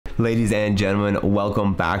Ladies and gentlemen,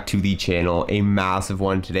 welcome back to the channel. A massive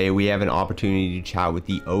one today. We have an opportunity to chat with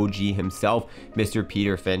the OG himself, Mr.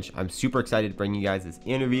 Peter Finch. I'm super excited to bring you guys this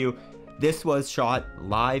interview. This was shot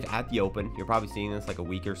live at the Open. You're probably seeing this like a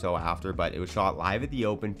week or so after, but it was shot live at the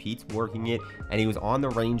Open. Pete's working it, and he was on the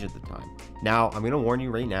range at the time. Now, I'm going to warn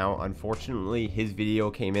you right now, unfortunately, his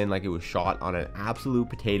video came in like it was shot on an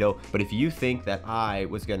absolute potato. But if you think that I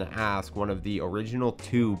was going to ask one of the original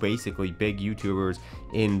two, basically big YouTubers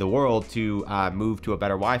in the world to move to a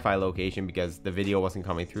better Wi-Fi location because the video wasn't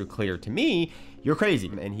coming through clear to me, you're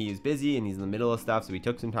crazy. And he is busy and he's in the middle of stuff, so he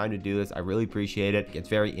took some time to do this. I really appreciate it. It's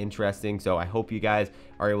very interesting, so I hope you guys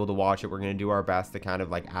are able to watch it. We're going to do our best to kind of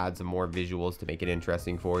like add some more visuals to make it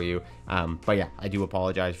interesting for you. But yeah, I do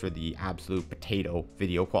apologize for the absolute potato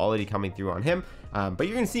video quality coming through on him, but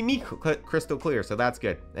you're going to see me crystal clear, so that's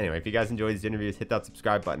good. Anyway, if you guys enjoy these interviews, hit that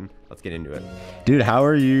subscribe button. Let's get into it. Dude, how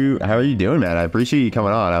are you doing, man? I appreciate you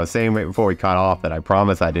coming on. I was saying right before we cut off that I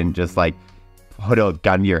promise I didn't just like put a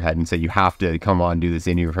gun to your head and say you have to come on and do this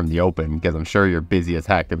interview from the Open, because I'm sure you're busy as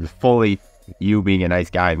heck. It was fully you being a nice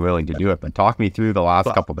guy and willing to do it. But talk me through the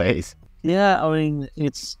last couple days. Yeah, I mean,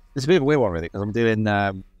 it's a bit of a weird one really, because I'm doing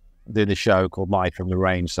a show called Live from the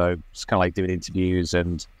Range, so it's kind of like doing interviews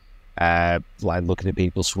and like looking at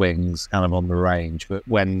people's swings kind of on the range. But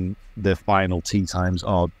when the final tee times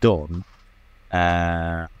are done,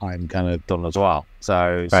 I'm kind of done as well.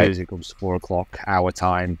 So as soon as it comes to 4 o'clock our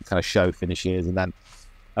time, kind of show finishes, and then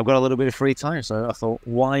I've got a little bit of free time. So I thought,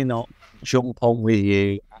 why not jump on with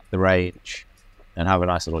you at the range and have a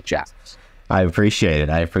nice little chat? I appreciate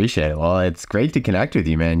it. Well, it's great to connect with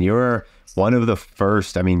you, man. You're one of the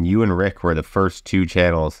first, I mean, you and Rick were the first two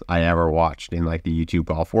channels I ever watched in like the YouTube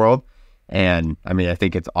golf world. And I mean, I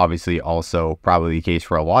think it's obviously also probably the case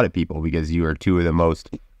for a lot of people because you are two of the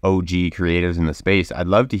most OG creatives in the space. I'd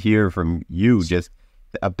love to hear from you just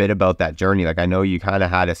a bit about that journey. Like, I know you kind of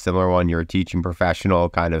had a similar one. You're a teaching professional,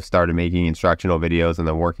 kind of started making instructional videos and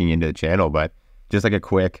then working into the channel, but just like a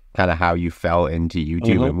quick kind of how you fell into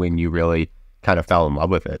YouTube and when you really kind of fell in love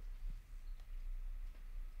with it.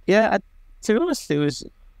 Yeah, to be honest, it was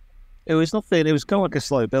nothing. It was kind of like a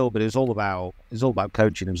slow build, but it was all about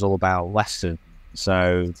coaching. It was all about lesson.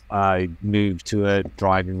 So I moved to a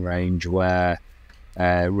driving range where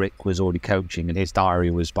Rick was already coaching, and his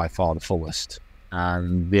diary was by far the fullest.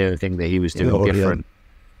 And the other thing that he was doing different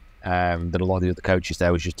than a lot of the other coaches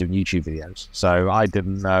there was just doing YouTube videos. So I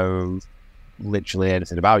didn't know literally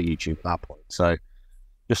anything about YouTube at that point. So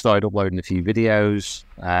just started uploading a few videos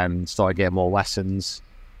and started getting more lessons.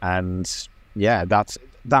 And yeah, that's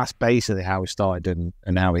basically how it started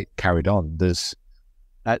and how it carried on. It's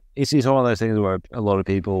one of those things where a lot of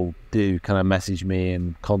people do kind of message me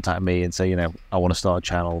and contact me and say, you know, I want to start a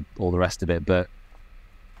channel, all the rest of it. But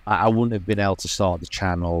I wouldn't have been able to start the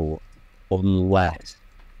channel unless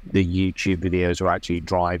the YouTube videos were actually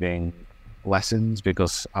driving lessons,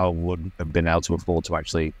 because I wouldn't have been able to afford to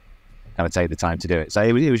actually kind of take the time to do it. So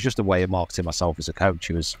it was just a way of marketing myself as a coach.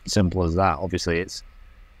 It was simple as that. Obviously, it's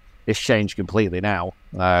changed completely now.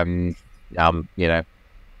 You know,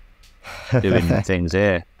 doing things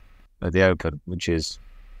here at the Open, which is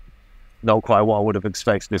not quite what I would have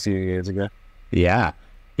expected a few years ago. Yeah,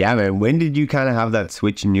 man. When did you kind of have that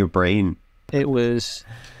switch in your brain? It was,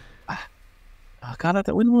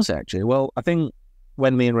 when was it actually? Well, I think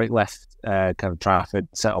when me and Rick left kind of Trafford,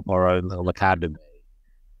 set up our own little academy,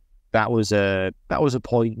 that was a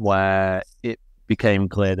point where it became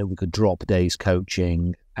clear that we could drop days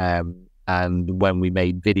coaching, and when we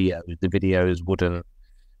made videos, the videos wouldn't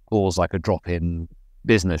cause like a drop in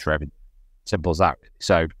business revenue. Simple as that, really.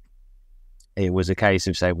 So it was a case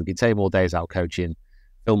of saying we could take more days out coaching,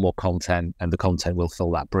 film more content, and the content will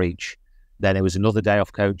fill that breach. Then it was another day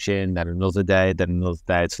off coaching, then another day,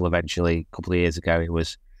 till eventually a couple of years ago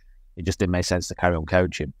it just didn't make sense to carry on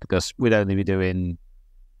coaching, because we'd only be doing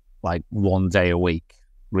like 1 day a week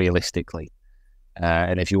realistically.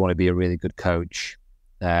 And if you want to be a really good coach,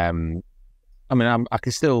 I mean, I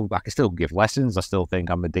can still give lessons. I still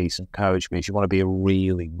think I'm a decent coach, but if you want to be a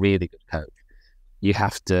really, really good coach, you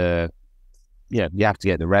have to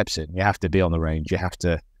get the reps in. You have to be on the range. You have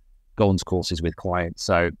to go on courses with clients.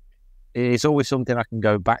 So it's always something I can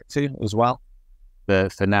go back to as well.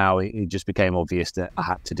 But for now, it just became obvious that I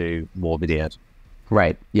had to do more videos.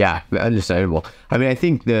 Right. Yeah. Understandable. I mean, I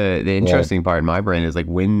think the interesting part in my brain is like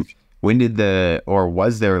when did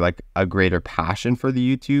was there like a greater passion for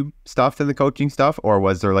the YouTube stuff than the coaching stuff? Or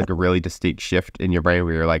was there like a really distinct shift in your brain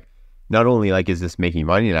where you're like, not only like, is this making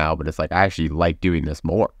money now, but it's like, I actually like doing this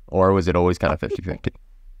more? Or was it always kind of 50-50?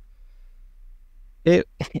 It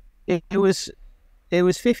was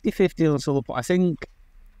 50-50 until the point. I think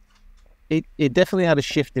it definitely had a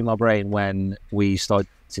shift in my brain when we started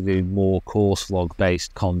to do more course log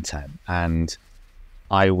based content, and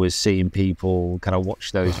I was seeing people kind of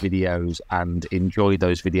watch those videos and enjoy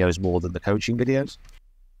those videos more than the coaching videos.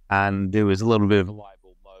 And there was a little bit of a light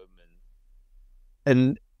bulb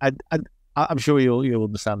moment. And I'm sure you'll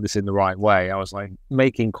understand this in the right way. I was like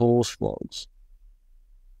making course vlogs,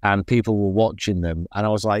 and people were watching them, and I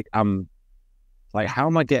was like, like, how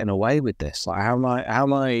am I getting away with this? Like, how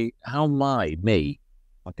am I, me,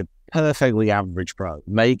 like a perfectly average pro,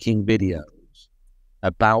 making videos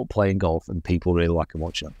about playing golf and people really like and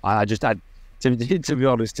watching them? To be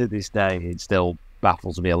honest, to this day, it still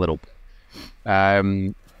baffles me a little bit.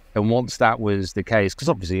 And once that was the case, because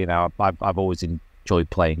obviously, you know, I've always enjoyed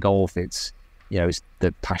playing golf. It's, you know, it's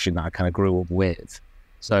the passion that I kind of grew up with.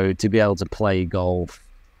 So to be able to play golf,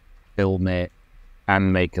 film it,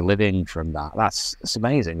 and make a living from that, that's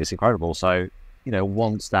amazing. It's incredible. So, you know,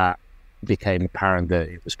 once that became apparent that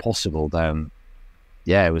it was possible, then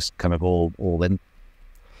yeah, it was kind of all in.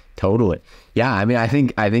 Totally. Yeah. I mean, I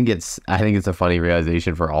think it's a funny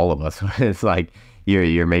realization for all of us. It's like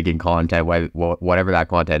you're making content, whatever that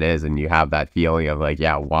content is, and you have that feeling of like,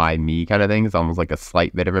 yeah, why me kind of thing. It's almost like a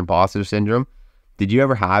slight bit of imposter syndrome. Did you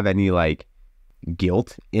ever have any like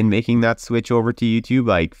guilt in making that switch over to YouTube?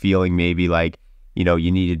 Like feeling maybe like, you know,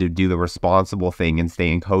 you needed to do the responsible thing and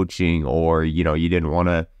stay in coaching, or, you know, you didn't want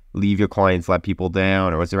to leave your clients, let people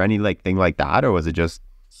down, or was there any like thing like that, or was it just?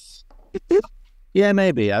 Yeah,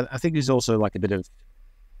 maybe. I think there's also like a bit of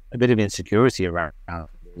insecurity around it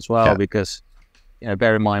as well, yeah. Because, you know,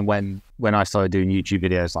 bear in mind when I started doing YouTube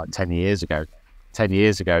videos like 10 years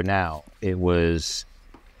ago now, it was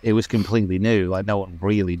completely new. Like no one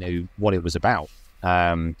really knew what it was about.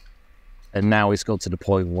 And now it's got to the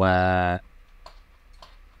point where,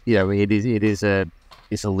 you know,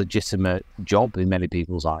 it's a legitimate job in many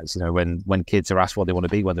people's eyes. You know, when kids are asked what they want to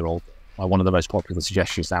be when they're older, like one of the most popular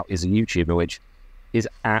suggestions now is a YouTuber, which is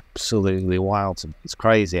absolutely wild to me. It's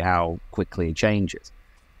crazy how quickly it changes.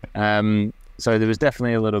 So there was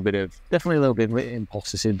definitely a little bit of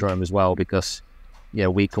imposter syndrome as well, because, you know,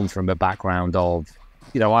 we come from a background of,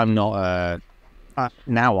 you know, I'm not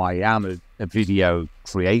now I am a video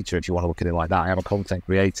creator, if you want to look at it like that. I am a content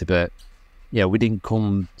creator, but, you know, we didn't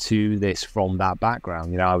come to this from that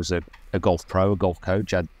background. You know, I was a golf pro, a golf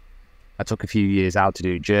coach. I took a few years out to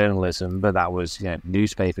do journalism, but that was, you know,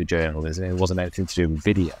 newspaper journalism. It wasn't anything to do with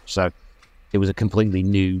video. So it was a completely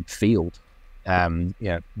new field. You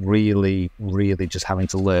know, really just having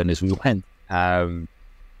to learn as we went. And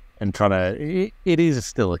trying to, it is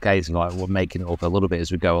still a case of like we're making it up a little bit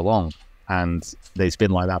as we go along. And it's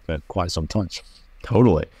been like that for quite some time.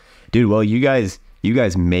 Totally. Dude, well, you guys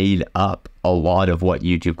made up a lot of what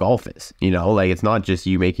YouTube golf is. You know, like it's not just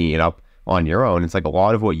you making it up on your own. It's like a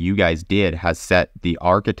lot of what you guys did has set the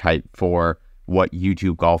archetype for what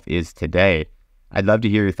YouTube golf is today. I'd love to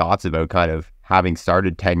hear your thoughts about kind of having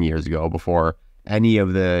started 10 years ago before any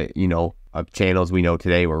of the, you know, channels we know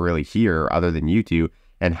today were really here other than YouTube,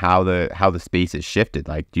 and how the space has shifted.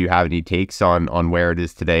 Like, do you have any takes on where it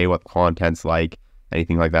is today, what the content's like,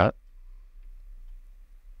 anything like that?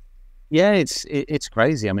 Yeah, it's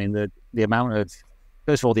crazy. I mean, the amount of,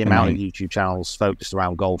 first of all, the amount of YouTube channels focused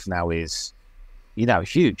around golf now is, you know,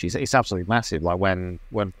 huge. It's absolutely massive. Like when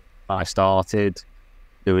I started,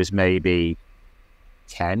 there was maybe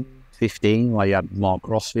 10, 15. Like you had Mark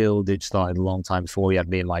Crossfield, who'd started a long time before. You had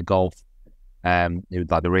me in like golf. It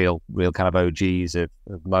was like the real kind of OGs of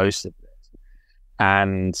most of this.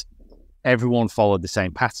 And everyone followed the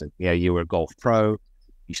same pattern. You know, you were a golf pro,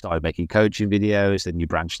 you started making coaching videos, then you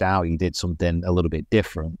branched out, you did something a little bit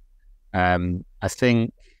different. I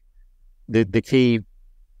think the key,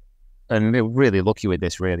 and we're really lucky with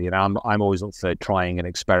this really, and I'm always up for trying and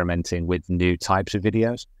experimenting with new types of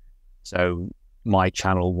videos. So my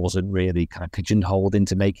channel wasn't really kind of pigeonholed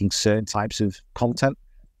into making certain types of content.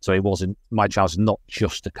 So it wasn't, my channel's not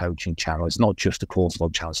just a coaching channel, it's not just a course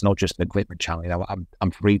log channel, it's not just an equipment channel. You know, I'm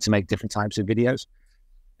free to make different types of videos.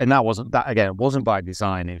 And that wasn't it wasn't by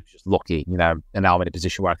design, it was just lucky, you know, and now I'm in a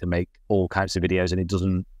position where I can make all kinds of videos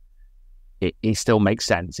and it still makes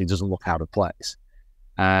sense. It doesn't look out of place.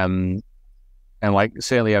 And like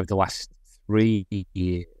certainly over the last 3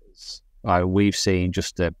 years, we've seen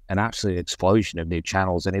just an absolute explosion of new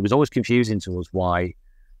channels. And it was always confusing to us why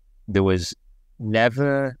there was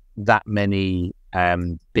never that many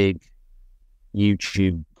big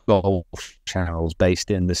YouTube golf channels based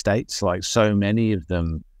in the States. Like so many of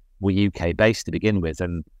them were UK based to begin with,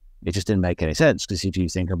 and it just didn't make any sense, because if you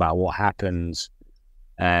think about what happens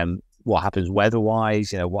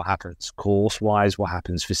weather-wise, you know, what happens course-wise, what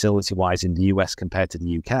happens facility-wise in the US compared to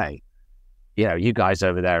the UK, you know, you guys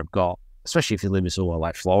over there have got, especially if you live in somewhere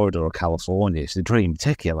like Florida or California, it's a dream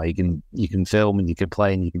ticket. Like you can film and you can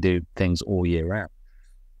play and you can do things all year round.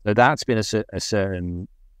 So that's been a certain,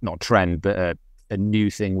 not trend, but a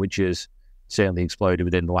new thing which has certainly exploded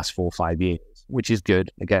within the last 4 or 5 years, which is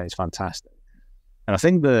good. Again, it's fantastic. And I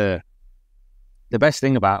think the best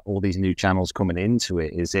thing about all these new channels coming into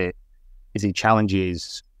it is it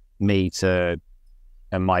challenges me to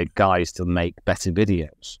and my guys to make better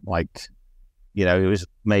videos. Like, you know, it was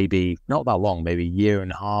maybe not that long, maybe a year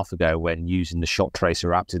and a half ago when using the shot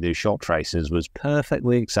tracer app to do shot tracers was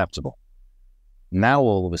perfectly acceptable. Now,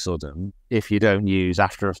 all of a sudden, if you don't use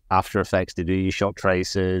After Effects to do your shot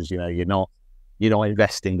tracers, you know, you're not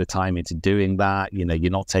investing the time into doing that. You know,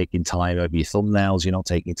 you're not taking time over your thumbnails. You're not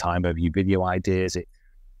taking time over your video ideas.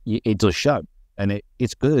 It does show, and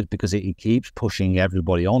it's good because it keeps pushing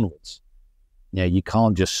everybody onwards. You know, you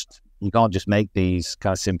can't just make these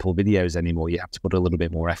kind of simple videos anymore. You have to put a little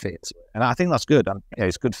bit more effort into it, and I think that's good. You know,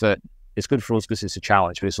 it's good for us because it's a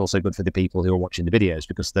challenge, but it's also good for the people who are watching the videos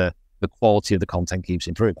because the quality of the content keeps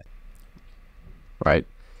improving. Right.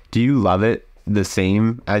 Do you love it the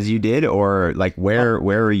same as you did, or like where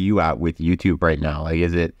are you at with YouTube right now? Like,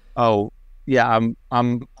 is it? Oh yeah,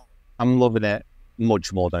 I'm loving it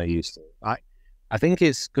much more than I used to. I think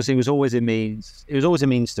it's because it was always a means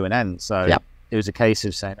to an end. So yeah. It was a case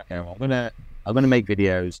of saying, okay, well, I'm gonna make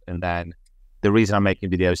videos, and then the reason I'm making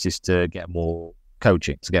videos is to get more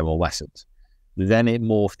coaching, to get more lessons. Then it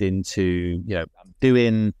morphed into, you know,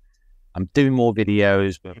 I'm doing more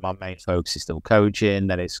videos, but my main focus is still coaching.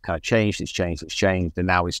 Then it's kind of changed, and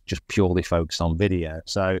now it's just purely focused on video.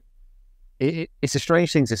 So it's a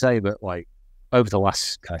strange thing to say, but like over the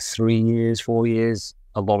last kind of 3 years, 4 years,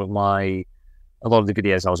 a lot of the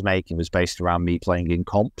videos I was making was based around me playing in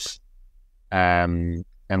comps, and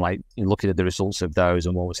like looking at the results of those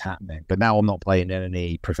and what was happening. But now I'm not playing in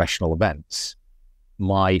any professional events.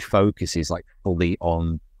 My focus is like fully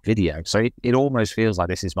on video. So it almost feels like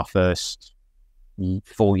this is my first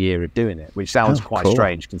full year of doing it, which sounds quite cool.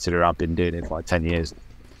 Strange considering I've been doing it for like 10 years.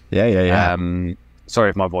 Yeah. Sorry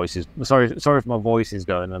if my voice is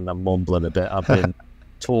going and I'm mumbling a bit. I've been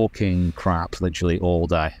talking crap literally all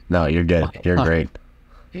day. No, you're good. You're great.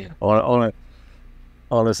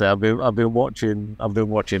 Honestly, I've been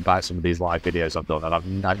watching back some of these live videos I've done,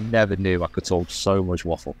 and I never knew I could talk so much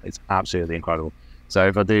waffle. It's absolutely incredible. So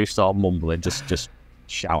if I do start mumbling, just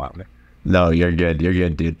shout at me. No, you're good,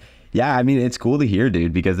 dude. Yeah, I mean, it's cool to hear,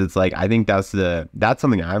 dude, because it's like, I think that's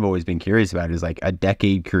something I've always been curious about, is like a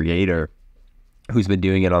decade creator who's been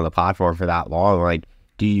doing it on the platform for that long. Like,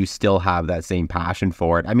 do you still have that same passion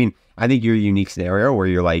for it? I mean, I think you're a unique scenario where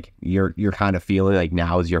you're like, you're kind of feeling like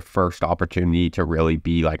now is your first opportunity to really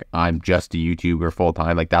be like, I'm just a YouTuber full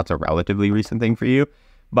time. Like, that's a relatively recent thing for you,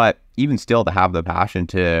 but even still, to have the passion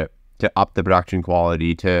to up the production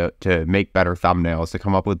quality, to make better thumbnails, to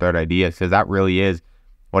come up with better ideas, because that really is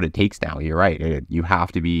what it takes now. You're right. You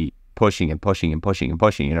have to be pushing and pushing and pushing and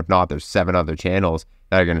pushing. And if not, there's 7 other channels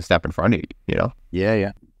that are going to step in front of you, you know?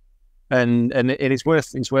 Yeah. And it's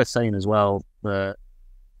worth saying as well that,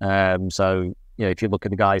 so, you know, if you look at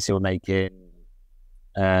the guys who are making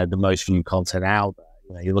the most viewed content out there,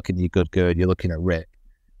 you know, you're looking at your good, you're looking at Rick.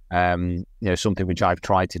 You know, something which I've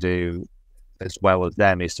tried to do as well as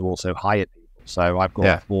them is to also hire people. So I've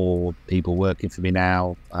got 4 people working for me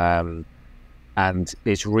now, and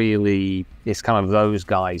it's kind of those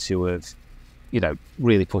guys who have, you know,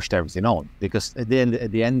 really pushed everything on, because at the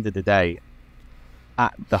end of the day,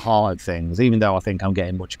 at the hard things, even though I think I'm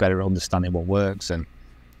getting much better at understanding what works and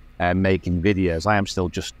making videos,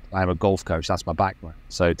 I'm a golf coach. That's my background.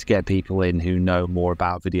 So to get people in who know more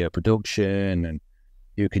about video production and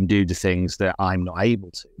who can do the things that I'm not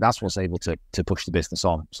able to, that's what's able to push the business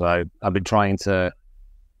on. So I've been trying to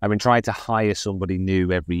hire somebody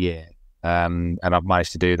new every year, and I've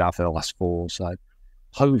managed to do that for the last 4. So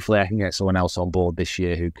hopefully I can get someone else on board this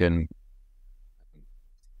year who can,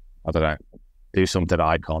 I don't know, do something that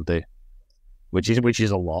I can't do, which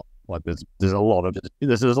is a lot. Like there's a lot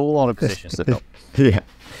of positions to fill.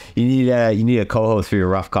 Yeah, you need a co-host for your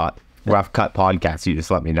rough cut podcast. You just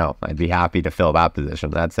let me know. I'd be happy to fill that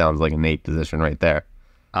position. That sounds like a Nate position right there.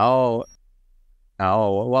 Oh,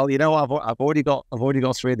 well, you know, I've already got 3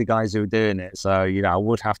 of the guys who are doing it. So, you know, I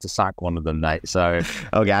would have to sack one of them, Nate. So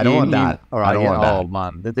okay, I don't want that. All right, oh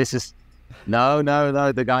man, this is no.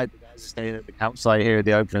 The guys staying at the campsite here at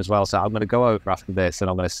the Open as well. So I'm going to go over after this, and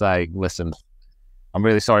I'm going to say, listen, I'm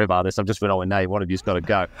really sorry about this. I've just been on with Nate. One of you's got to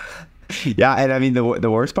go. Yeah, and I mean the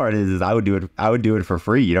worst part is I would do it for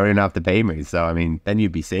free. You don't even have to pay me. So I mean, then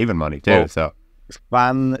you'd be saving money too. So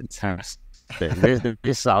fantastic.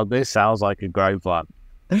 This sounds like a great plan.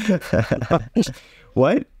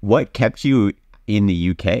 What kept you in the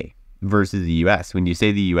UK versus the US? When you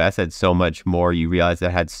say the US had so much more, you realize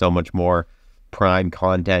it had so much more prime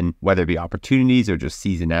content, whether it be opportunities or just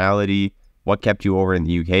seasonality. What kept you over in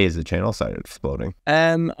the UK as the channel started exploding?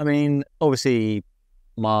 I mean, obviously,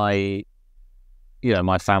 my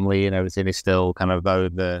family and everything is still kind of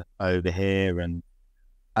over here, and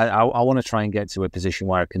I want to try and get to a position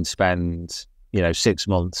where I can spend 6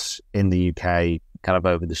 months in the UK, kind of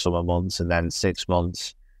over the summer months, and then 6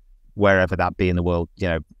 months wherever that be in the world,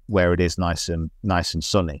 where it is nice and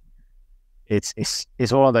sunny. It's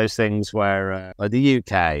one of those things where like the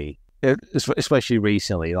UK, especially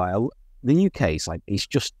recently, like the UK is like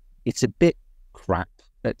it's a bit crap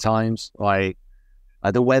at times. Like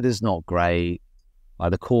the weather's not great.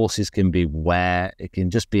 The courses can be wet. It can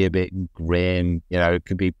just be a bit grim. It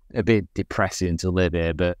can be a bit depressing to live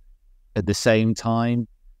here. But at the same time,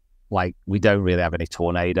 like we don't really have any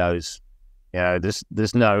tornadoes.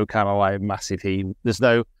 There's no kind of like massive heat. There's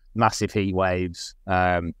no massive heat waves.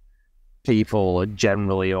 People are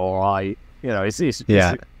generally all right. It's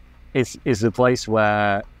a place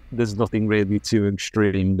where there's nothing really too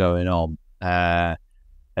extreme going on. And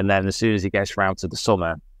then as soon as it gets around to the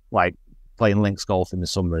summer, like playing links golf in the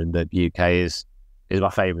summer in the UK is my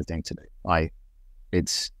favourite thing to do. Like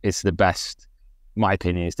it's the best, in my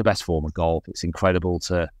opinion, it's the best form of golf. It's incredible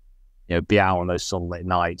to be out on those sunlit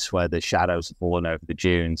nights where the shadows are falling over the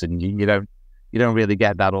dunes, and you don't really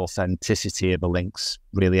get that authenticity of the links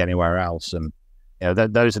really anywhere else. And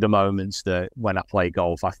those are the moments that when I play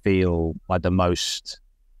golf, I feel like the most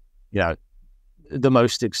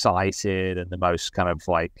excited and the most kind of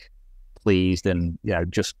like pleased and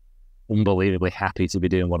just unbelievably happy to be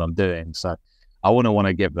doing what I'm doing. So I wouldn't want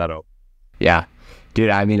to give that up. Yeah. Dude,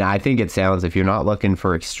 I mean, I think it sounds, if you're not looking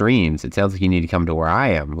for extremes, it sounds like you need to come to where I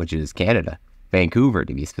am, which is Canada, Vancouver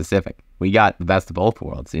to be specific. We got the best of both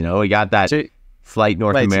worlds, we got that slight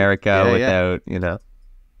North America without.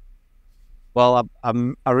 Well,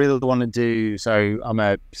 I really want to do, so I'm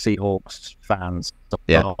a Seahawks fan. So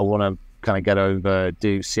I want to kind of get over,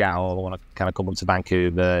 do Seattle. I want to kind of come up to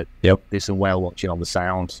Vancouver, do some whale watching on the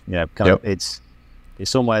Sound. It's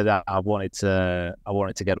somewhere that I wanted to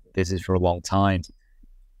get visit for a long time.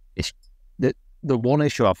 It's the one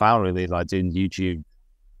issue I found really like doing YouTube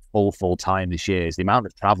full time this year is the amount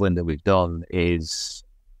of traveling that we've done is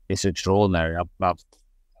extraordinary.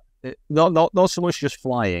 Not so much just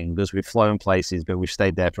flying, because we've flown places, but we've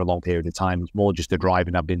stayed there for a long period of time. It's more just the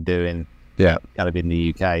driving I've been doing, kind of in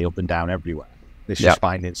the UK, up and down everywhere. It's just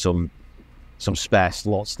finding some spare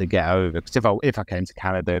slots to get over. Because if I came to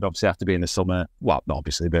Canada, it'd obviously have to be in the summer. Well, not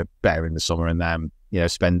obviously, but better in the summer, and then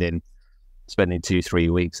spending 2-3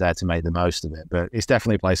 weeks there to make the most of it. But it's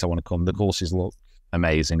definitely a place I want to come. The courses look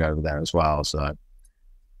amazing over there as well. So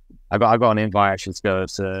I got an invite actually to go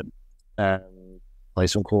to play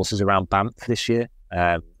some courses around Banff this year,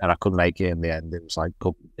 and I couldn't make it in the end. It was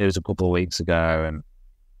a couple of weeks ago, and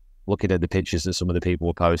looking at the pictures that some of the people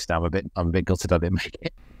were posting, I'm a bit gutted I didn't make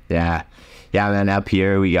it. Yeah, man. Up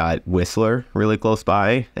here we got Whistler really close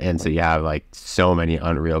by, and so like so many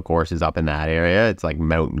unreal courses up in that area. It's like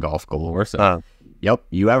mountain golf galore. So, yep.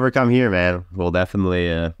 You ever come here, man? We'll definitely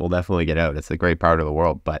get out. It's a great part of the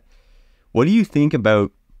world. But what do you think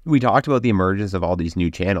about? We talked about the emergence of all these new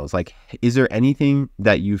channels. Like, is there anything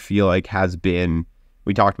that you feel like has been?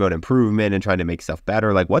 We talked about improvement and trying to make stuff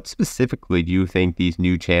better. Like, what specifically do you think these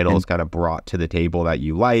new channels kind of brought to the table that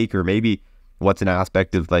you like, or maybe what's an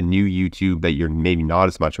aspect of the new YouTube that you're maybe not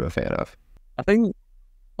as much of a fan of? I think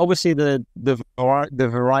obviously the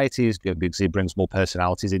variety is good because it brings more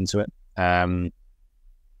personalities into it. And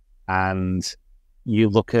you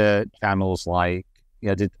look at channels like,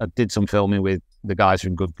 I did some filming with the guys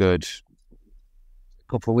from Good a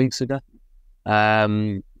couple of weeks ago.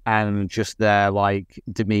 And just their like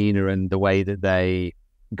demeanor and the way that they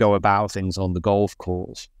go about things on the golf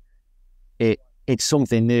course. It's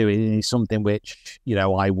something new. It's something which,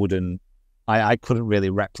 I couldn't really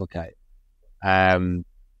replicate. And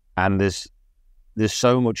there's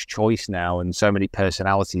so much choice now and so many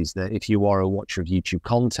personalities that if you are a watcher of YouTube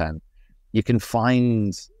content, you can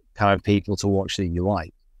find kind of people to watch that you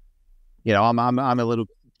like. I'm a little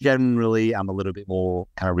bit more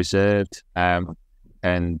kind of reserved.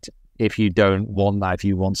 And if you don't want that, if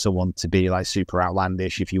you want someone to be like super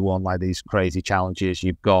outlandish, if you want like these crazy challenges,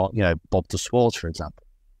 you've got, Bob the Sports, for example.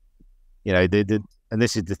 And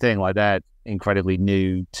this is the thing, like they're incredibly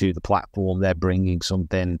new to the platform. They're bringing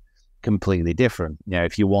something completely different.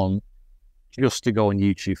 If you want just to go on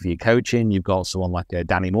YouTube for your coaching, you've got someone like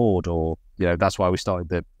Danny Maud or, that's why we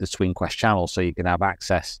started the Swing Quest channel, so you can have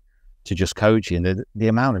access to just coaching. The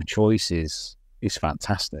amount of choices is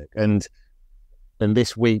fantastic. And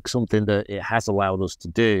this week, something that it has allowed us to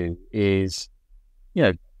do is,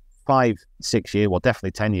 5, 6 years, well,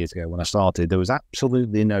 definitely 10 years ago when I started, there was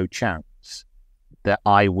absolutely no chance that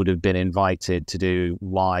I would have been invited to do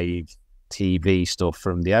live TV stuff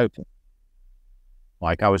from the Open.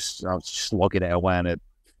 Like I was just logging it away in a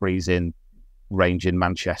freezing range in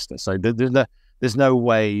Manchester. So there's no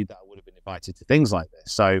way that I would have been invited to things like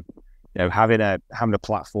this. So, having a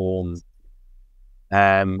platform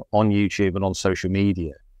on YouTube and on social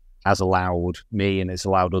media has allowed me, and it's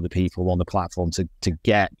allowed other people on the platform to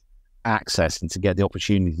get access and to get the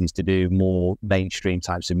opportunities to do more mainstream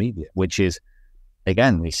types of media, which is,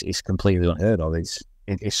 again, it's completely unheard of. It's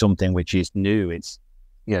something which is new. It's,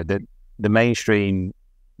 the mainstream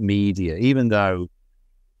media, even though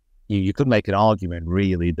you could make an argument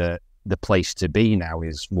really that the place to be now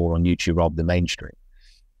is more on YouTube rather than mainstream.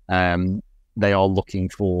 They are looking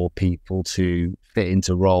for people to fit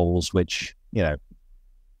into roles which,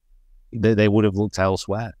 they would have looked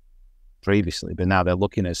elsewhere previously, but now they're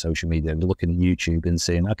looking at social media, they're looking at YouTube and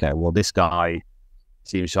saying, okay, well, this guy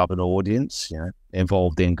seems to have an audience,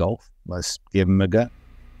 involved in golf. Let's give him a go.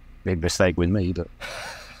 Big mistake with me, but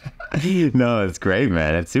no, it's great,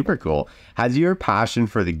 man. It's super cool. Has your passion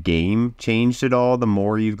for the game changed at all the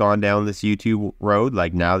more you've gone down this YouTube road?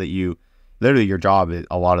 Like now that literally your job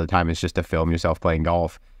a lot of the time is just to film yourself playing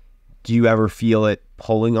golf. Do you ever feel it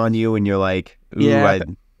pulling on you and you're like, ooh,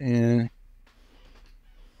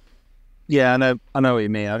 yeah, I know what you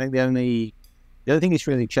mean. I think the only thing that's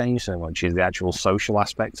really changed so much is the actual social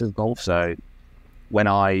aspect of golf. So when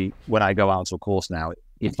I go out to a course now,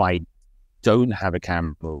 if I don't have a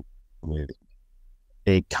camera with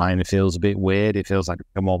it, kind of feels a bit weird. It feels like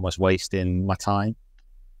I'm almost wasting my time.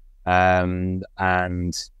 And I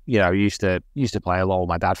used to play a lot with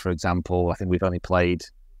my dad, for example. I think we've only played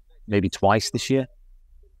maybe twice this year.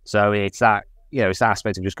 So it's that, it's the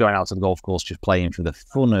aspect of just going out to the golf course, just playing for the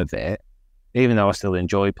fun of it. Even though I still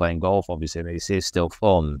enjoy playing golf, obviously, it is still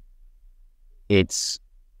fun. It's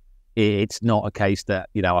not a case that,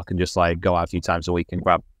 I can just like go out a few times a week and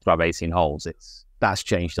grab 18 holes. That's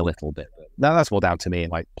changed a little bit. But that's more down to me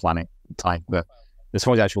and like planning time. But as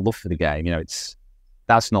far as the actual love for the game,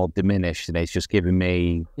 that's not diminished, and it's just giving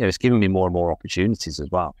me, it's giving me more and more opportunities as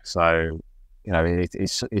well. So,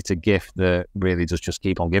 it's a gift that really does just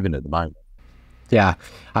keep on giving at the moment. Yeah,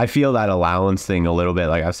 I feel that allowance thing a little bit.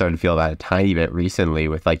 Like I've started to feel that a tiny bit recently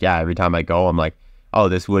with like, every time I go, I'm like, oh,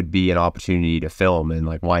 this would be an opportunity to film, and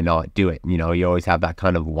like, why not do it? You always have that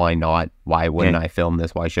kind of why not? Why wouldn't I film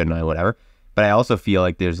this? Why shouldn't I? Whatever. But I also feel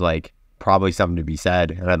like there's like probably something to be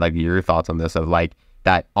said, and I'd like to hear your thoughts on this, of like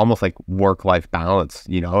that almost like work-life balance,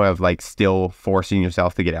 of like still forcing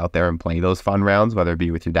yourself to get out there and play those fun rounds, whether it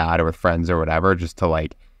be with your dad or with friends or whatever, just to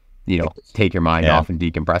like, take your mind off and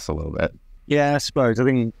decompress a little bit. Yeah, I suppose. I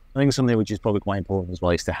think something which is probably quite important as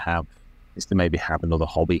well is to maybe have another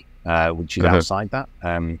hobby, which is outside that.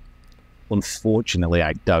 Unfortunately,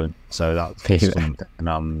 I don't. So that's something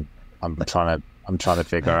I'm trying to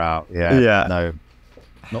figure out.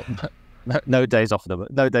 No days off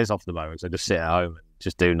the moment. So just sit at home and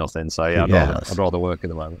just do nothing. So I'd rather work at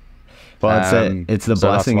the moment. Well, it's the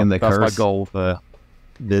blessing and the curse. That's my goal for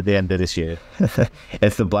the end of this year.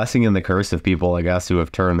 It's the blessing and the curse of people, I guess, who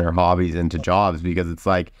have turned their hobbies into jobs, because it's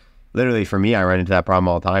like, literally for me, I run into that problem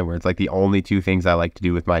all the time where it's like the only two things I like to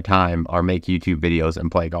do with my time are make YouTube videos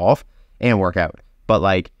and play golf and work out. But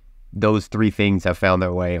like those three things have found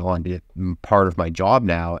their way onto part of my job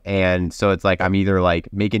now. And so it's like I'm either like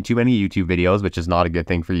making too many YouTube videos, which is not a good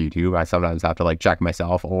thing for YouTube. I sometimes have to like check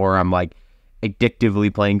myself, or I'm like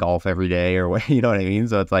addictively playing golf every day, or what, you know what I mean?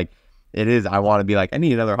 So it's like, I want to be like, I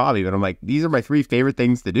need another hobby, but I'm like, these are my three favorite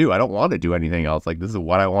things to do. I don't want to do anything else. Like, this is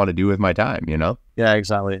what I want to do with my time, Yeah,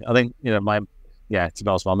 exactly. I think, to be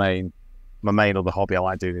honest, my main other hobby I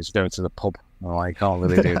like doing is going to the pub. I can't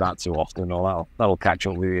really do that too often, or that'll catch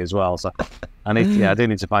up with you as well. So I do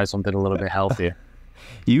need to find something a little bit healthier.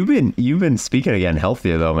 You've been speaking again,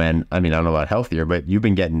 healthier though, man. I mean, I don't know about healthier, but you've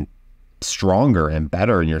been getting stronger and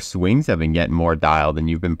better, and your swings have been getting more dialed, and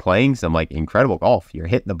you've been playing some like incredible golf. You're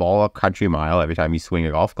hitting the ball up country mile every time you swing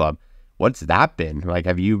a golf club. What's that been like?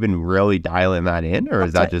 Have you been really dialing that in, or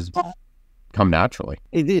is that just come naturally?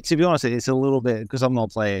 To be honest, it's a little bit, because I'm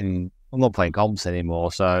not playing comps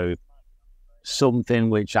anymore. So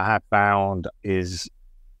something which I have found is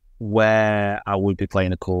where I would be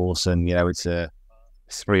playing a course and it's a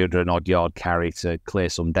 300 odd yard carry to clear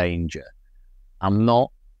some danger. I'm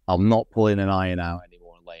not pulling an iron out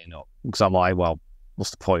anymore and laying up, because I'm like, well, what's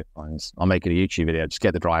the point? I'll make it a YouTube video, just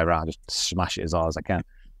get the driver out, just smash it as hard as I can.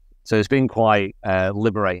 So it's been quite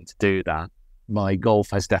liberating to do that. My golf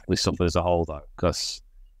has definitely suffered as a whole, though, because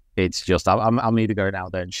it's just I'm either going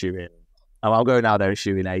out there and shooting. I'm going out there and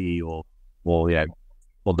shooting 80 or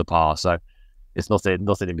under par. So it's nothing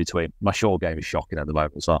in between. My short game is shocking at the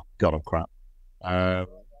moment, so God, I'm crap.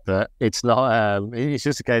 But it's not. It's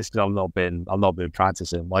just a case that I've not been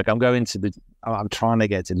practicing. Like I'm trying to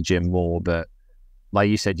get to the gym more, but like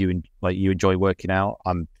you said, you enjoy working out.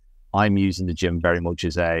 I'm using the gym very much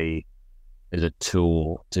as a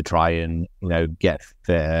tool to try and get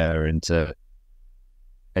fitter and to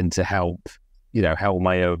help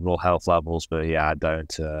my overall health levels. But yeah, I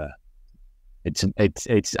don't. I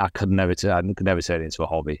could never turn it into a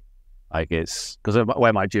hobby. Like it's because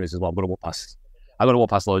where my gym is as well. I've got to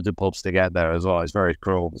walk past loads of pubs to get there as well. It's very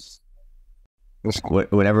cruel.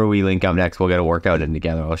 Whenever we link up next, we'll get a workout in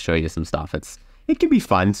together. I'll show you some stuff. It can be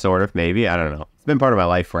fun, sort of, maybe. I don't know. It's been part of my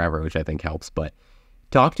life forever, which I think helps. But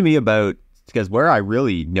talk to me about, because where I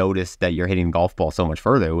really noticed that you're hitting the golf ball so much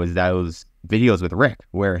further was those videos with Rick,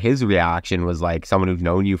 where his reaction was like someone who's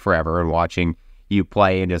known you forever and watching you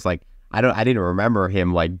play and just like, I didn't remember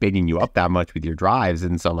him like bigging you up that much with your drives.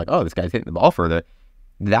 And so I'm like, oh, this guy's hitting the ball further.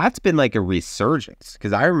 That's been like a resurgence,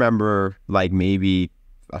 because I remember like maybe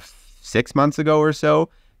 6 months ago or so,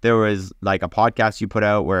 there was like a podcast you put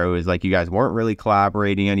out where it was like you guys weren't really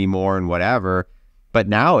collaborating anymore and whatever. But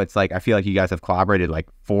now it's like I feel like you guys have collaborated like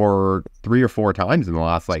 3 or 4 times in the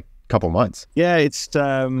last like couple months. Yeah, it's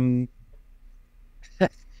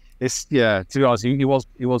yeah. To be honest, he was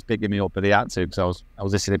picking me up, but he had to, because I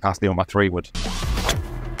was listening past him on my 3-wood.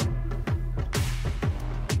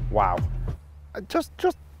 Wow. Just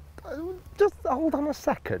hold on a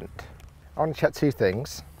second. I want to check 2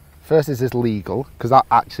 things. First, is this legal? Because that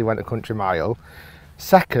actually went a country mile.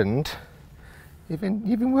 Second, you've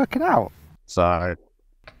been working out. So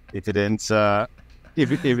if it didn't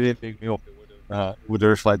pick me up, it would have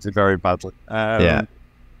reflected very badly.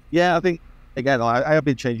 Yeah. I think again, I have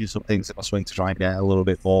been changing some things in my swing to try and get a little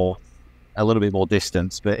bit more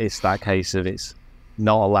distance. But it's that case of it's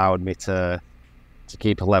not allowed me to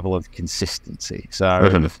keep a level of consistency.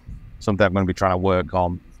 So something I'm going to be trying to work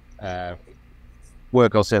on till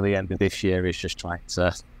the end of this year is just trying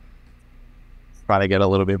to get a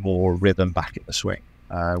little bit more rhythm back in the swing,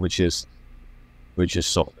 which is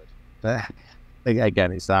solid. But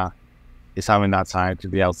again, it's having that time to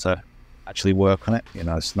be able to actually work on it.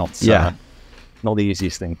 It's not not the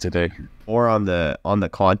easiest thing to do. Or on the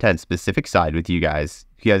content specific side with you guys,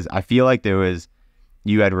 because I feel like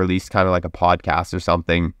you had released kind of like a podcast or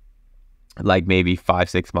something like maybe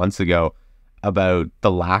 5-6 months ago about the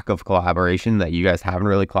lack of collaboration, that you guys haven't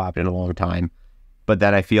really collabed in a long time. But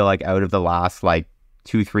then I feel like out of the last like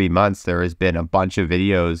 2-3 months, there has been a bunch of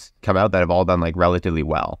videos come out that have all done like relatively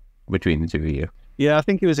well between the two of you. Yeah, I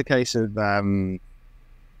think it was a case of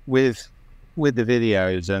with the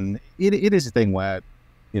videos, and it is a thing where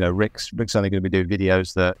Rick's only going to be doing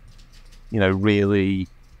videos that really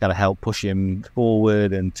kind of help push him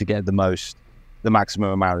forward and to get the maximum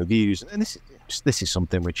amount of views. And this is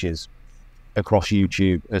something which is across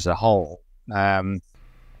YouTube as a whole.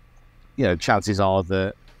 Chances are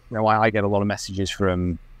that I get a lot of messages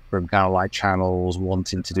from kind of like channels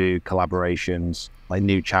wanting to do collaborations, like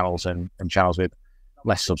new channels and channels with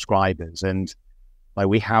less subscribers. And like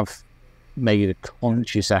we have made a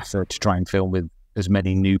conscious effort to try and film with as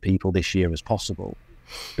many new people this year as possible.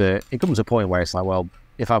 But it comes a point where it's like, well,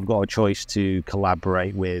 if I've got a choice to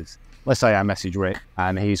collaborate with, let's say I message Rick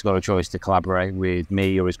and he's got a choice to collaborate with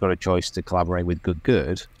me, or he's got a choice to collaborate with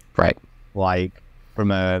Good, right? Like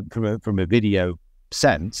from a video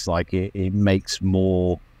sense, like it makes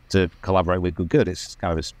more to collaborate with Good. It's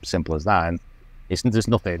kind of as simple as that, and there's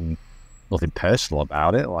nothing personal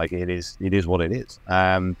about it. Like it is what it is.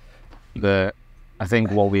 But I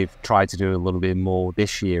think what we've tried to do a little bit more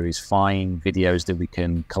this year is find videos that we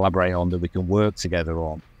can collaborate on, that we can work together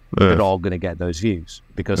on, that are all going to get those views.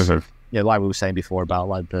 Because like we were saying before about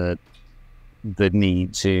like the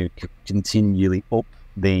need to continually up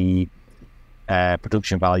the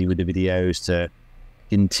production value with the videos, to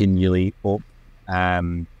continually up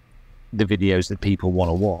the videos that people want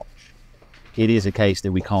to watch. It is a case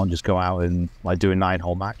that we can't just go out and like do a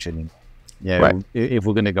 9-hole match and if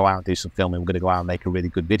we're going to go out and do some filming, we're going to go out and make a really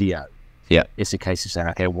good video. Yeah, it's a case of saying,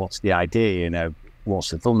 okay, what's the idea? What's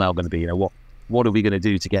the thumbnail going to be? What are we going to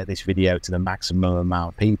do to get this video to the maximum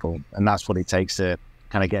amount of people? And that's what it takes to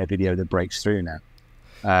kind of get a video that breaks through now.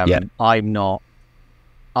 I'm not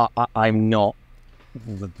that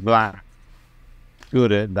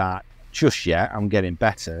good at that just yet. I'm getting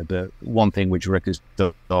better, but one thing which Rick has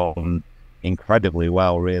done incredibly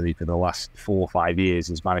well, really, for the last 4 or 5 years,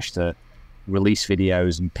 is managed to release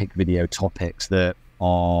videos and pick video topics that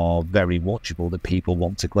are very watchable, that people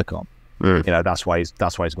want to click on. You know, that's why he's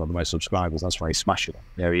got the most subscribers. That's why he's smashing it.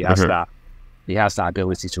 You know, he has that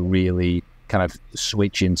ability to really kind of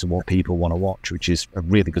switch into what people want to watch, which is a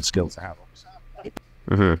really good skill to have.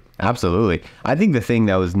 Absolutely. I think the thing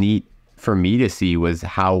that was neat for me to see was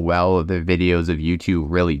how well the videos of YouTube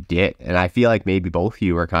really did, and I feel like maybe both of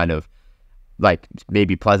you were kind of like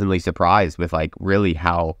maybe pleasantly surprised with like really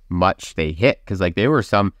how much they hit, because like there were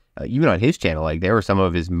some even on his channel, like there were some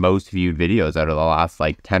of his most viewed videos out of the last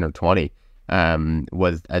like 10 or 20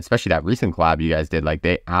 was especially that recent collab you guys did. Like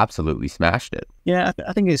they absolutely smashed it. Yeah,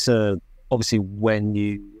 I think it's obviously when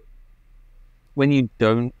you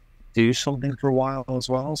don't do something for a while as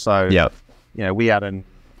well. So yeah, you know, we hadn't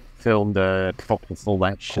filmed a proper full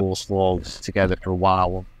length course vlogs together for a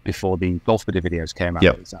while before the golf video videos came out,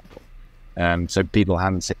 for example. So people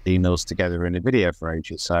hadn't seen those together in a video for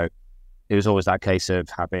ages. So it was always that case of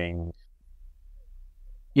having,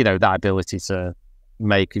 you know, that ability to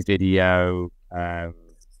make a video,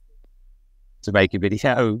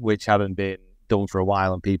 which hadn't been done for a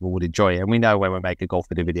while, and people would enjoy it. And we know when we make a golf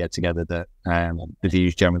video together that the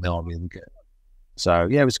views generally are really good. So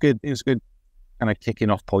yeah, it was good. It was good kind of kicking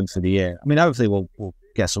off point for the year. I mean, hopefully we'll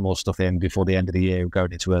get some more stuff in before the end of the year,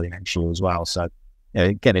 going into early next year as well. So you know,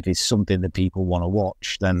 again, if it's something that people want to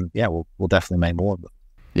watch, then yeah, we'll definitely make more of them.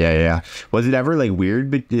 Yeah. Was it ever like weird,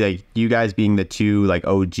 but like you guys being the two like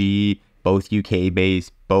OG, both UK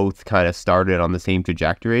based, both kind of started on the same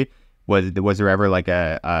trajectory? Was there ever like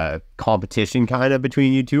a competition kind of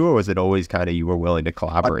between you two, or was it always kind of you were willing to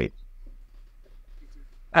collaborate?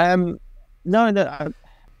 No.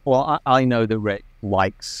 Well, I know that Rick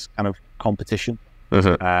likes kind of competition.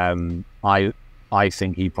 I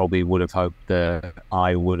think he probably would have hoped that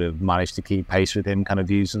I would have managed to keep pace with him, kind of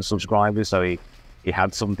views and subscribers, so he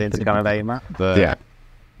had something to kind of aim at. But yeah,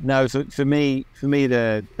 no, for me,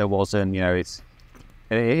 there wasn't. You know,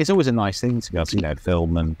 it's always a nice thing to be able to, you know,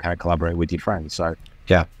 film and kind of collaborate with your friends. So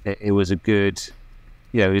yeah, it was a good,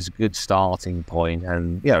 you know, it was a good starting point.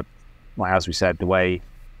 And you know, like as we said, the way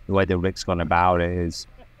that Rick's gone about it is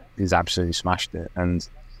absolutely smashed it. And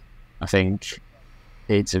I think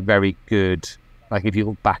it's a very good. Like if you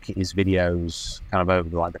look back at his videos kind of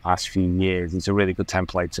over like the past few years, it's a really good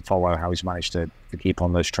template to follow how he's managed to keep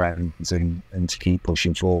on those trends and to keep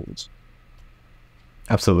pushing forwards.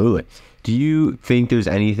 Absolutely. Do you think there's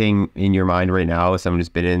anything in your mind right now, as someone who's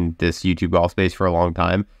been in this YouTube golf space for a long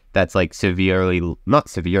time, that's like not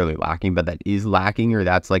severely lacking, but that is lacking, or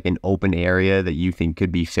that's like an open area that you think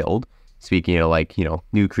could be filled? Speaking of like, you know,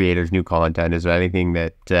 new creators, new content, is there anything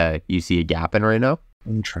that you see a gap in right now?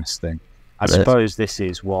 Interesting. I suppose this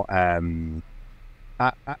is what I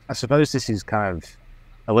suppose this is kind of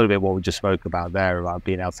a little bit what we just spoke about there, about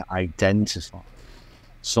being able to identify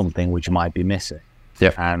something which might be missing,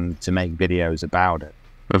 and to make videos about it.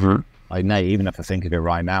 Like, Nate, even if I think of it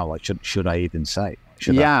right now, like should I even say?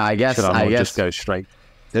 I guess just go straight.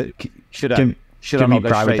 Should I not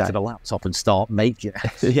go straight to the laptop and start making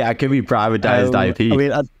it? Yeah, it can be privatized IP.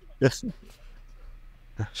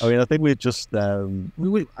 I mean, I think we've just, to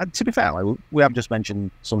be fair, like, we have just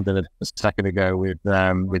mentioned something a second ago with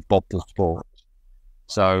Bob the Sport.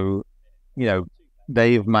 So, you know,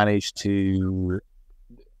 they've managed to,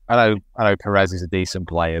 I know Perez is a decent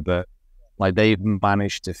player, but like they've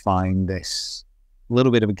managed to find this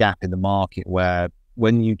little bit of a gap in the market where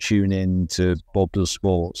when you tune in to Bob the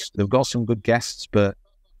Sports, they've got some good guests, but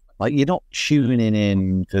like you're not tuning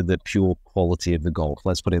in for the pure quality of the golf.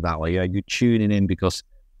 Let's put it that way. You're tuning in because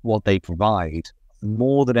what they provide,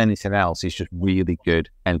 more than anything else, is just really good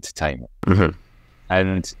entertainment.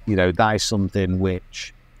 And you know, that is something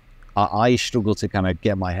which I struggle to kind of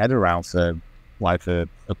get my head around for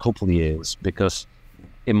a couple of years, because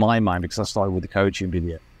in my mind, because I started with the coaching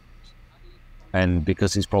video, and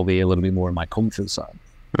because it's probably a little bit more in my comfort zone,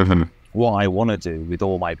 what I want to do with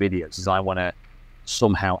all my videos is I want to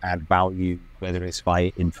somehow add value, whether it's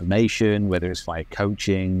via information, whether it's via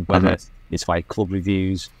coaching, whether it's via club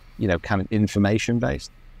reviews, you know, kind of information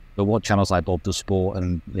based. But what channels like Bob the Sport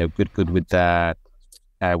and, you know, good with their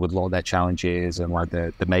with a lot of their challenges and like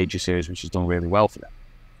the major series, which has done really well for them.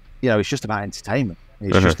 You know, it's just about entertainment.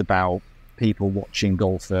 It's just about people watching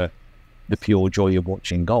golf for the pure joy of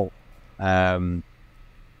watching golf. And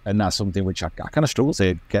that's something which I kind of struggle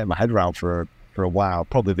to get my head around for a while,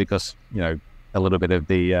 probably because, you know, a little bit of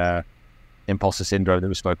the imposter syndrome that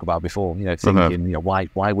we spoke about before, you know, thinking, you know, why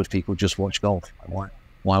would people just watch golf?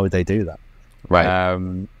 Why would they do that?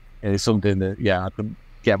 Right. it's something that I couldn't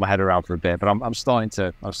get my head around for a bit, but I'm starting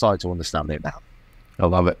to understand it now. I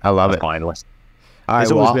love it. I love it. Finally. All right,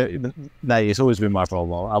 it's always been my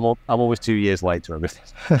problem. I'm always 2 years late to everything.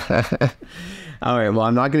 All right, well,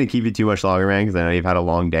 I'm not going to keep you too much longer, man, because I know you've had a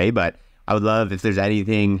long day, but I would love if there's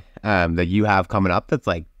anything that you have coming up that's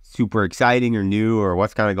like super exciting or new, or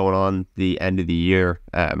what's kind of going on the end of the year,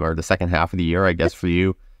 or the second half of the year, I guess, for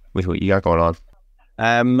you with what you got going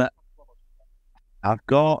on. I've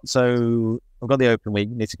got the open week,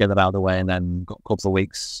 need to get that out of the way, and then got a couple of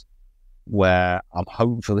weeks where I'm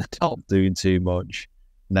hopefully not doing too much.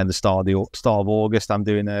 And then the start of August, I'm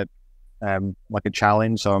doing a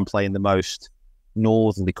challenge, so I'm playing the most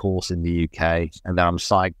northerly course in the UK, and then I'm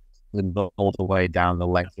cycling all the way down the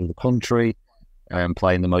length of the country and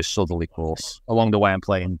playing the most southerly course. Along the way, I'm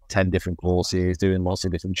playing 10 different courses, doing lots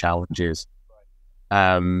of different challenges,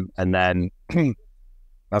 and then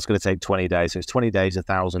that's going to take 20 days. So it's 20 days,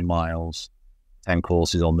 1,000 miles, 10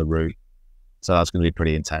 courses on the route. So that's going to be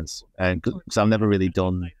pretty intense. And so I've never really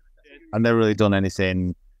done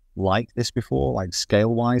anything like this before, like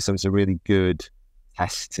scale wise. So it's a really good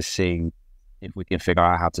test to see if we can figure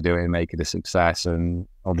out how to do it and make it a success. And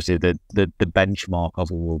obviously the benchmark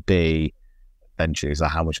of it will be eventually is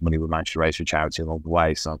how much money we manage to raise for charity along the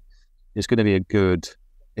way. So it's going to be a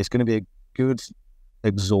good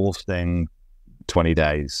exhausting 20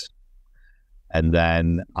 days. And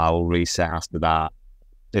then I'll reset after that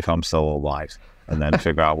if I'm still alive, and then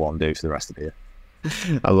figure out what I'm doing for the rest of the year.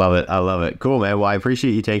 I love it. I love it. Cool, man. Well, I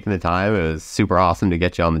appreciate you taking the time. It was super awesome to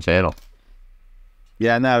get you on the channel.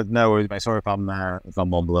 Yeah, no worries, mate. Sorry if I'm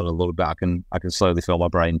mumbling a little bit. I can slowly feel my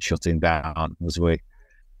brain shutting down as we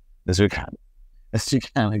kind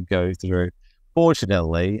of go through.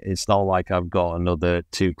 Fortunately, it's not like I've got another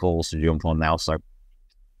 2 calls to jump on now, so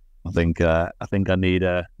I think I need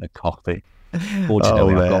a coffee.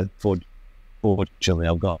 Fortunately,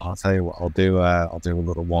 I'll tell you what, I'll do a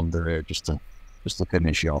little wander here just to look at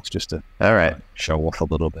my shots, just to show off a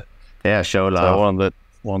little bit. Yeah, show it so off.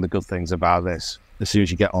 One of the good things about this, as soon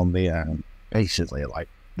as you get on the basically like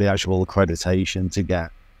the actual accreditation to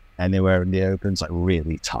get anywhere in the open, it's like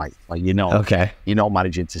really tight. Like you're not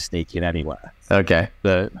managing to sneak in anywhere. Okay.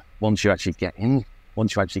 But once you actually get in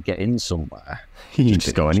somewhere, you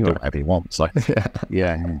just go anywhere. Do whatever you want. So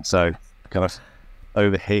yeah. So kind of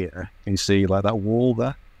over here, you see like that wall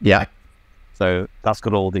there. Yeah. So that's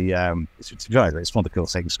got all the it's one of the cool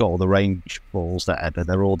things. It's got all the range balls that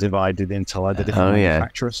they're all divided into like the different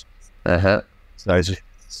manufacturers. So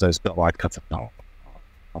it's got like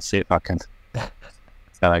I'll see if I can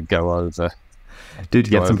go over. Dude,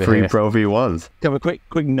 get some free Pro V1s. Have a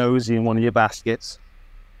quick nosy in one of your baskets.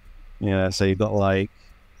 Yeah, so you've got like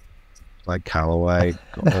Callaway,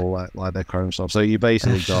 got all that like their chrome stuff. So you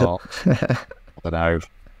basically got I don't know,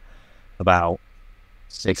 about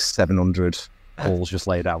 600-700 balls just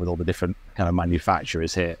laid out with all the different kind of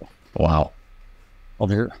manufacturers here. Wow.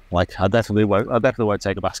 Obviously, like I definitely won't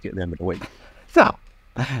take a basket at the end of the week. No,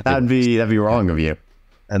 that'd be wrong of you.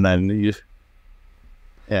 And then you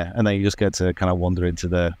just get to kind of wander into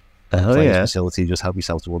the facility, just help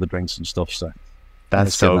yourself to all the drinks and stuff. So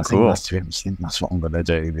that's so cool. That's what I'm gonna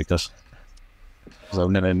do, because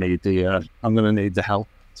I'm gonna need the help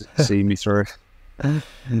to see me through.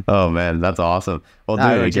 Oh man, that's awesome. Well,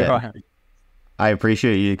 dude, I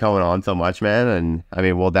appreciate you coming on so much, man. And I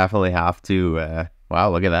mean, we'll definitely have to.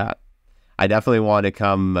 Wow, look at that. I definitely want to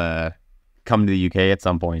come to the UK at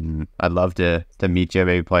some point, and I'd love to meet you,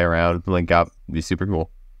 maybe play around, link up. It'd be super cool.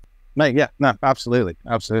 Mate, yeah, no, absolutely.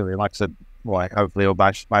 Like I said, hopefully we'll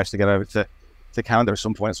manage to get over to Canada at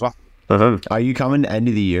some point as well. Are you coming end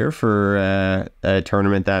of the year for a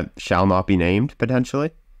tournament that shall not be named,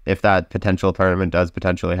 potentially? If that potential tournament does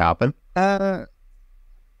potentially happen? If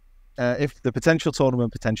the potential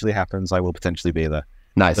tournament potentially happens, I will potentially be there.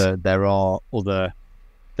 Nice. There are other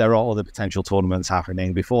potential tournaments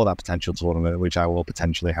happening before that potential tournament, which I will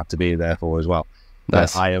potentially have to be there for as well.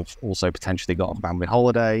 Nice. I have also potentially got a family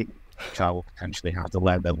holiday, which I will potentially have to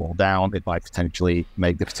let them all down if I potentially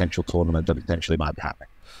make the potential tournament that potentially might be happening.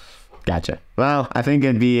 Gotcha. Well, I think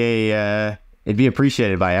it'd be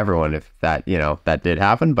appreciated by everyone if that did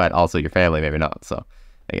happen, but also your family maybe not. So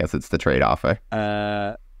I guess it's the trade-off.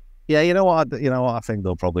 Yeah, you know what? I think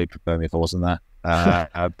they'll probably prefer me if I wasn't there.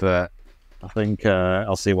 But I think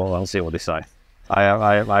I'll see what they say. I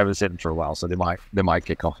haven't seen them for a while, so they might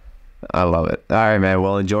kick off. I love it. All right, man.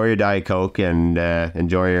 Well, enjoy your Diet Coke and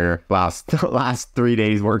enjoy your last 3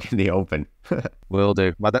 days working the Open. Will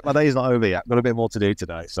do. My day's not over yet. Got a bit more to do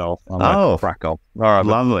today, so I'm gonna crack on. All right,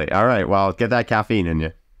 lovely. All right. Well, get that caffeine in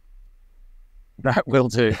you. That will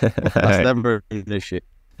do. That's never an issue.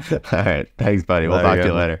 All right. Thanks, buddy. We'll There you talk to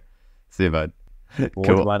you go. later. See you, bud.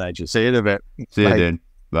 Cool. See you in a bit. See you, Bye. dude.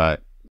 Bye.